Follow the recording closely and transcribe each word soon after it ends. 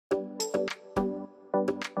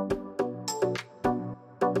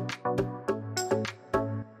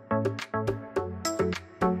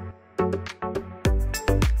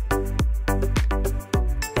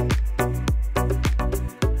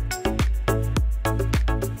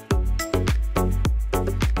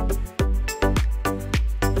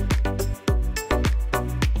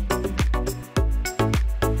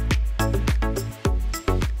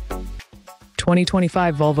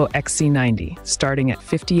2025 Volvo XC90, starting at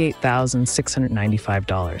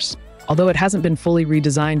 $58,695. Although it hasn't been fully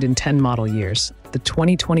redesigned in 10 model years, the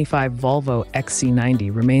 2025 Volvo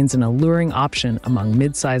XC90 remains an alluring option among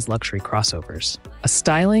mid-size luxury crossovers. A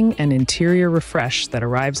styling and interior refresh that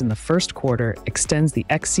arrives in the first quarter extends the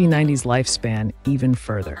XC90's lifespan even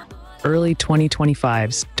further. Early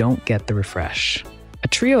 2025s don't get the refresh. A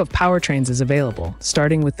trio of powertrains is available,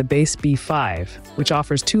 starting with the base B5, which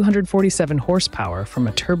offers 247 horsepower from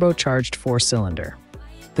a turbocharged four-cylinder.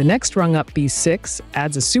 The next rung-up B6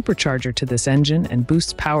 adds a supercharger to this engine and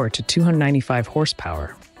boosts power to 295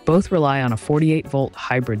 horsepower. Both rely on a 48-volt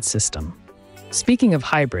hybrid system. Speaking of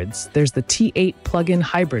hybrids, there's the T8 plug-in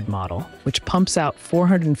hybrid model, which pumps out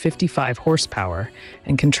 455 horsepower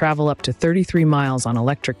and can travel up to 33 miles on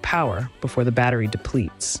electric power before the battery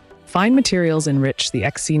depletes. Fine materials enrich the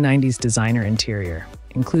XC90's designer interior,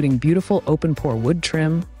 including beautiful open-pore wood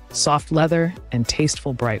trim, soft leather, and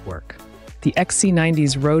tasteful bright work. The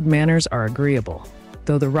XC90's road manners are agreeable,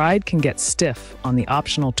 though the ride can get stiff on the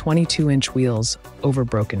optional 22-inch wheels over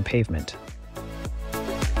broken pavement.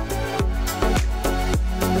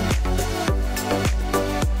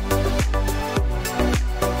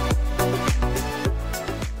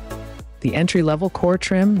 The entry-level core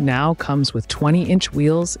trim now comes with 20-inch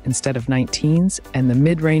wheels instead of 19s, and the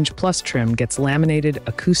mid-range plus trim gets laminated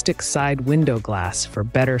acoustic side window glass for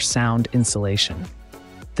better sound insulation.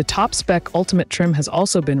 The top-spec Ultimate trim has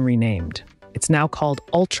also been renamed. It's now called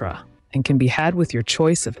Ultra and can be had with your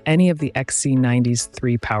choice of any of the XC90's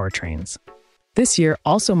 3 powertrains. This year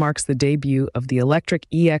also marks the debut of the electric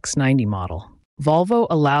EX90 model. Volvo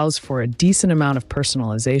allows for a decent amount of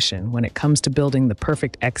personalization when it comes to building the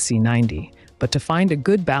perfect XC90, but to find a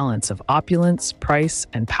good balance of opulence, price,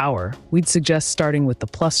 and power, we'd suggest starting with the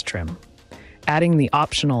Plus trim, adding the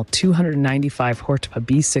optional 295 horsepower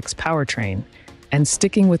B6 powertrain, and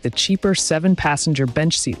sticking with the cheaper 7-passenger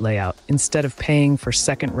bench seat layout instead of paying for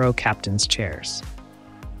second-row captain's chairs.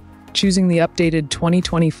 Choosing the updated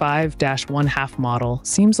 2025-1/2 model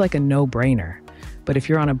seems like a no-brainer, but if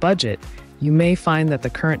you're on a budget, you may find that the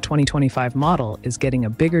current 2025 model is getting a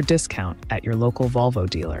bigger discount at your local Volvo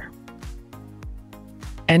dealer.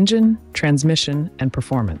 Engine, transmission, and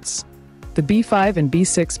performance. The B5 and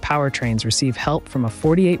B6 powertrains receive help from a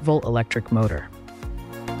 48-volt electric motor.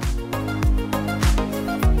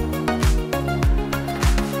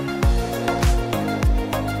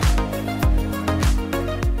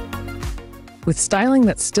 With styling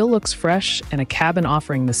that still looks fresh and a cabin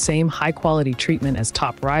offering the same high-quality treatment as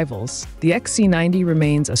top rivals, the XC90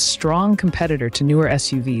 remains a strong competitor to newer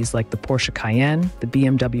SUVs like the Porsche Cayenne, the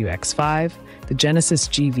BMW X5, the Genesis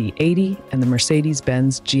GV80, and the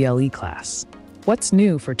Mercedes-Benz GLE class. What's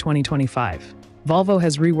new for 2025? Volvo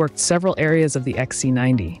has reworked several areas of the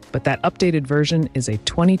XC90, but that updated version is a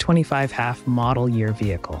 2025 half model year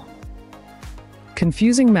vehicle.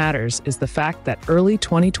 Confusing matters is the fact that early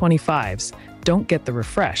 2025s don't get the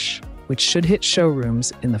refresh, which should hit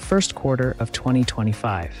showrooms in the first quarter of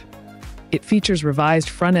 2025. It features revised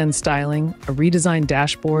front-end styling, a redesigned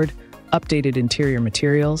dashboard, updated interior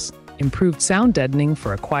materials, improved sound deadening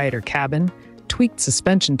for a quieter cabin, tweaked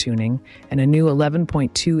suspension tuning, and a new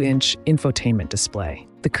 11.2-inch infotainment display.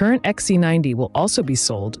 The current XC90 will also be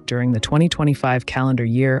sold during the 2025 calendar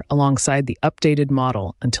year alongside the updated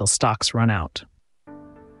model until stocks run out.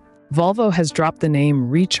 Volvo has dropped the name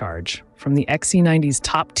Recharge from the XC90's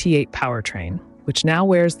top T8 powertrain, which now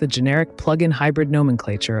wears the generic plug-in hybrid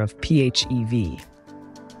nomenclature of PHEV.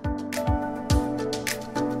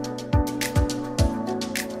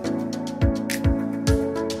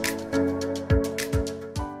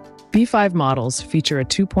 B5 models feature a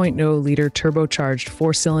 2.0-liter turbocharged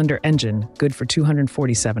 4-cylinder engine good for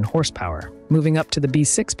 247 horsepower. Moving up to the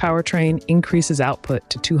B6 powertrain increases output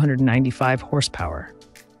to 295 horsepower.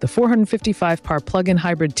 The 455 plug-in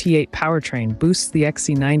hybrid T8 powertrain boosts the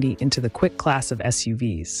XC90 into the quick class of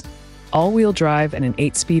SUVs. All-wheel drive and an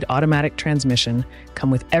 8-speed automatic transmission come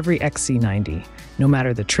with every XC90, no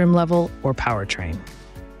matter the trim level or powertrain.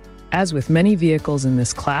 As with many vehicles in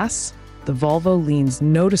this class, the Volvo leans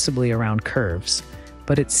noticeably around curves,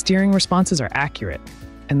 but its steering responses are accurate,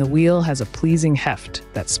 and the wheel has a pleasing heft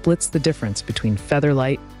that splits the difference between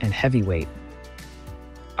featherlight and heavyweight.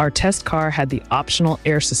 Our test car had the optional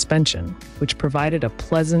air suspension, which provided a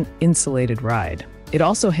pleasant, insulated ride. It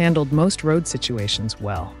also handled most road situations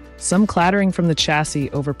well. Some clattering from the chassis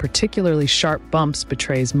over particularly sharp bumps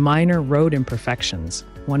betrays minor road imperfections,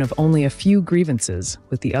 one of only a few grievances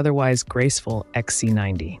with the otherwise graceful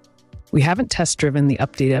XC90. We haven't test-driven the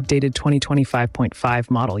updated 2025.5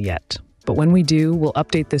 model yet, but when we do, we'll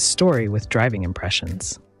update this story with driving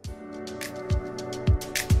impressions.